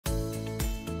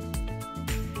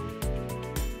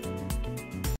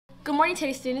Good morning,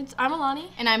 Tenney students. I'm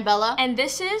Alani. And I'm Bella. And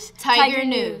this is Tiger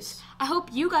News. I hope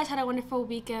you guys had a wonderful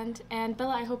weekend. And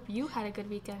Bella, I hope you had a good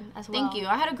weekend as well. Thank you.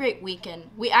 I had a great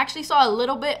weekend. We actually saw a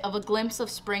little bit of a glimpse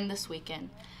of spring this weekend.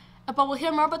 But we'll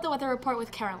hear more about the weather report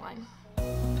with Caroline.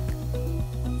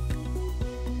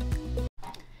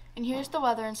 And here's the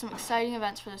weather and some exciting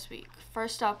events for this week.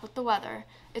 First up, with the weather,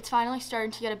 it's finally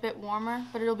starting to get a bit warmer,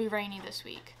 but it'll be rainy this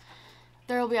week.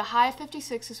 There will be a high of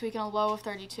 56 this week and a low of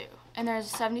 32. And there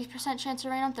is a 70% chance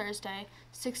of rain on Thursday,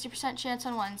 60% chance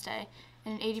on Wednesday,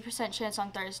 and an 80% chance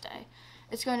on Thursday.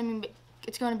 It's going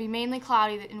to be mainly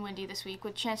cloudy and windy this week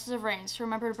with chances of rain, so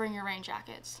remember to bring your rain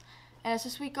jackets. And as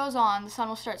this week goes on, the sun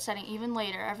will start setting even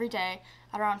later every day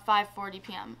at around 5:40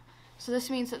 p.m. So this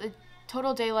means that the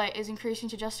total daylight is increasing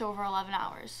to just over 11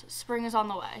 hours. Spring is on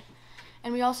the way.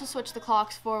 And we also switched the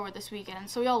clocks forward this weekend,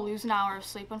 so we all lose an hour of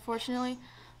sleep, unfortunately.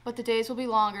 But the days will be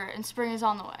longer, and spring is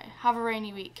on the way. Have a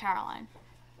rainy week, Caroline.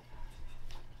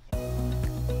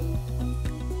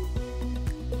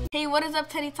 Hey, what is up,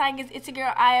 Tenney Tigers? It's your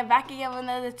girl Aya back again with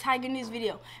another Tiger News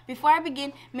video. Before I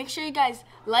begin, make sure you guys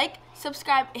like,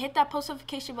 subscribe, and hit that post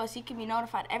notification bell so you can be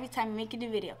notified every time we make a new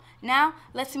video. Now,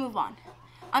 let's move on.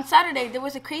 On Saturday, there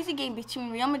was a crazy game between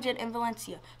Real Madrid and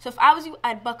Valencia. So if I was you,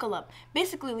 I'd buckle up.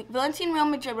 Basically, Valencia and Real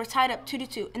Madrid were tied up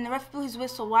 2-2, and the ref blew his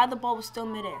whistle while the ball was still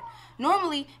midair.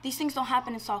 Normally, these things don't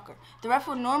happen in soccer. The ref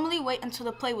would normally wait until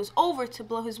the play was over to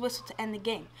blow his whistle to end the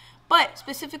game. But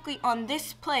specifically on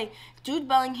this play, Jude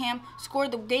Bellingham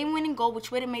scored the game-winning goal,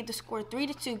 which would have made the score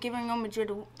 3-2, giving Real Madrid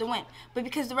the win. But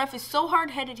because the ref is so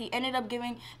hard-headed, he ended up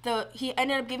giving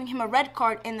him a red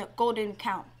card, and the goal didn't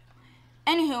count.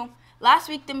 Anywho, last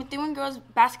week, the Methuen girls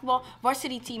basketball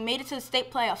varsity team made it to the state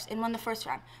playoffs and won the first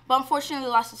round, but unfortunately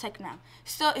lost the second round.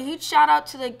 Still, a huge shout out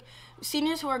to the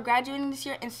seniors who are graduating this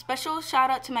year, and special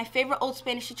shout out to my favorite old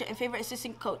Spanish teacher and favorite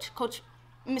assistant coach,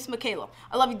 Miss Michaela.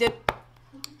 I love you, dude.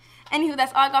 Anywho,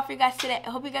 that's all I got for you guys today. I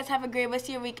hope you guys have a great rest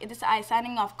of your week. And this is I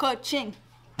signing off. Coaching.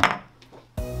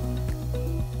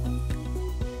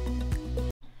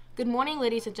 Good morning,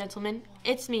 ladies and gentlemen.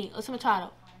 It's me, Alyssa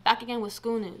Machado, back again with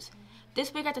school news.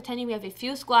 This week at the Tenney, we have a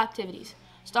few school activities,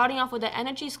 starting off with the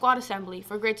Energy Squad Assembly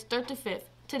for grades 3rd to 5th,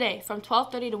 today from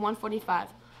 12:30 to 1:45.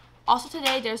 Also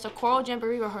today, there's the Choral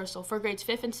Jamboree rehearsal for grades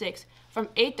 5th and 6th from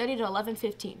 8:30 to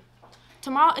 11:15.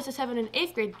 Tomorrow is the 7th and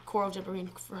 8th grade Choral Jamboree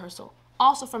rehearsal,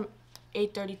 also from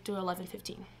 8:30 to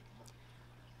 11:15.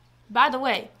 By the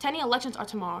way, Tenney elections are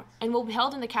tomorrow and will be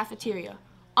held in the cafeteria.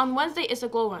 On Wednesday is the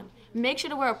Glow Run. Make sure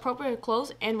to wear appropriate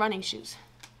clothes and running shoes.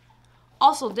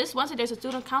 Also, this Wednesday there's a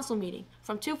student council meeting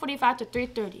from 2:45 to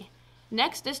 3:30.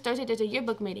 Next, this Thursday there's a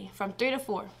yearbook meeting from 3 to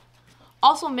 4.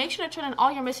 Also, make sure to turn in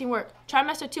all your missing work.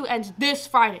 Trimester 2 ends this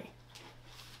Friday.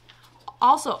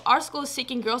 Also, our school is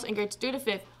seeking girls in grades 3 to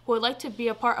 5 who would like to be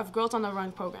a part of Girls on the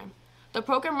Run program. The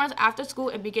program runs after school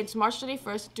and begins March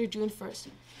 31st through June 1st.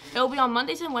 It will be on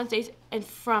Mondays and Wednesdays and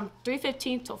from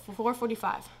 3:15 to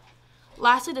 4:45.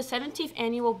 Lastly, the 17th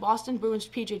annual Boston Bruins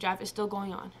PJ Drive is still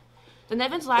going on. The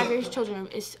Nevins Library's children room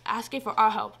is asking for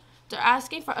our help. They're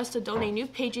asking for us to donate new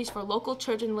pages for local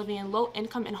children living in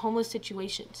low-income and homeless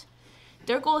situations.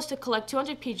 Their goal is to collect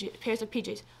 200 pairs of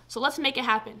PJs, so let's make it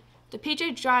happen. The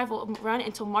PJ Drive will run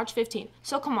until March 15th,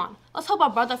 so come on, let's help our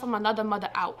brother from another mother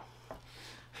out.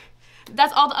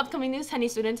 That's all the upcoming news, Tenney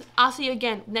students. I'll see you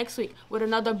again next week with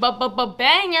another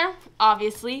banger,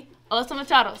 obviously. Alyssa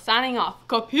Machado signing off.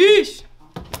 Capiche?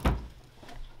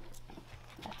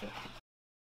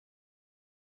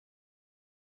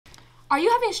 Are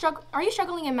you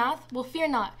struggling in math? Well, fear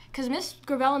not, because Miss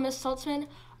Gravel and Miss Saltzman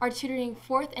are tutoring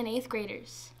 4th and 8th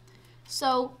graders.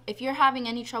 So, if you're having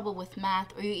any trouble with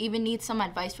math or you even need some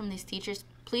advice from these teachers,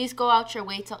 please go out your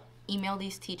way to email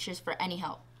these teachers for any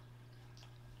help.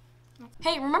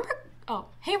 Hey, remember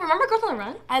Girls on the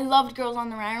Run? I loved Girls on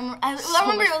the Run. I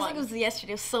remember it was like it was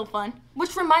yesterday. It was so fun.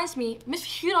 Which reminds me, Miss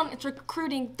Hudon is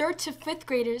recruiting 3rd to 5th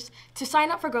graders to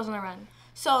sign up for Girls on the Run.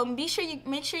 So make sure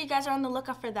you guys are on the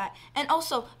lookout for that. And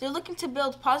also, they're looking to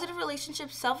build positive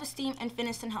relationships, self-esteem, and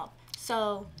fitness and health.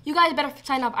 So you guys better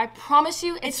sign up. I promise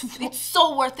you, it's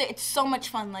so worth it. It's so much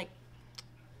fun. Like,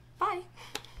 bye.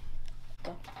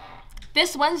 Go.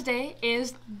 This Wednesday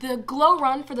is the Glow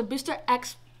Run for the Booster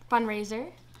X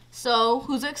fundraiser. So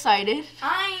who's excited?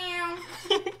 I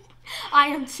am. I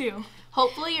am too.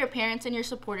 Hopefully your parents and your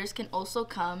supporters can also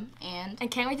come and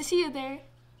can't wait to see you there.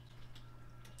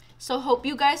 So hope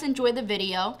you guys enjoy the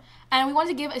video. And we want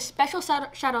to give a special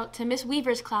shout out to Miss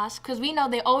Weaver's class because we know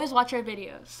they always watch our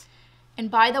videos. And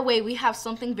by the way, we have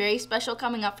something very special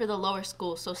coming up for the lower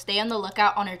school, so stay on the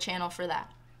lookout on our channel for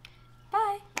that.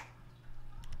 Bye.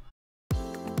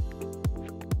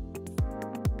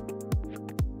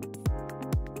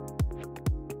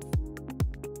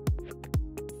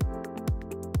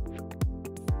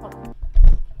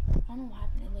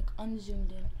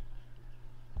 unzoomed in.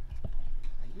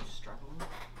 Are you struggling?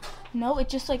 No, it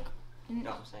just like.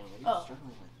 No, I'm saying, are you Oh.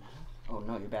 struggling like that? Oh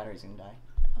no, your battery's gonna die.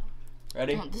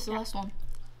 Ready? No, this is the last one.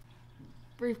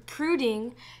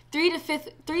 Recruiting 3 to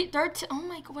 5th, 3, 3rd. Oh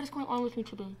my God, what is going on with me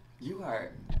today? You are